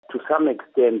To some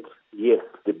extent, yes,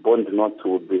 the bond notes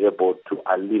will be able to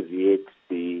alleviate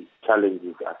the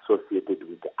challenges associated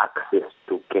with access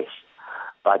to cash.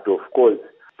 But of course,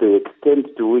 the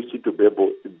extent to which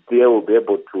they will be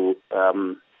able to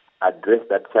address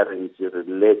that challenge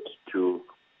relate to,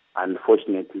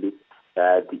 unfortunately,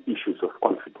 the issues of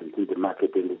confidence in the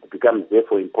market. And it becomes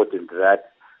therefore important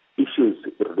that issues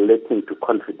relating to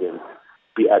confidence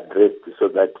be addressed so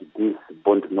that this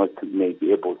bond note may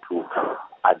be able to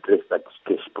address that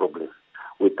cash problem,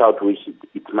 without which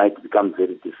it might become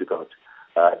very difficult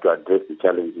to address the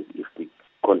challenges if the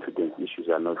confidence issues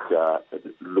are not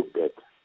looked at.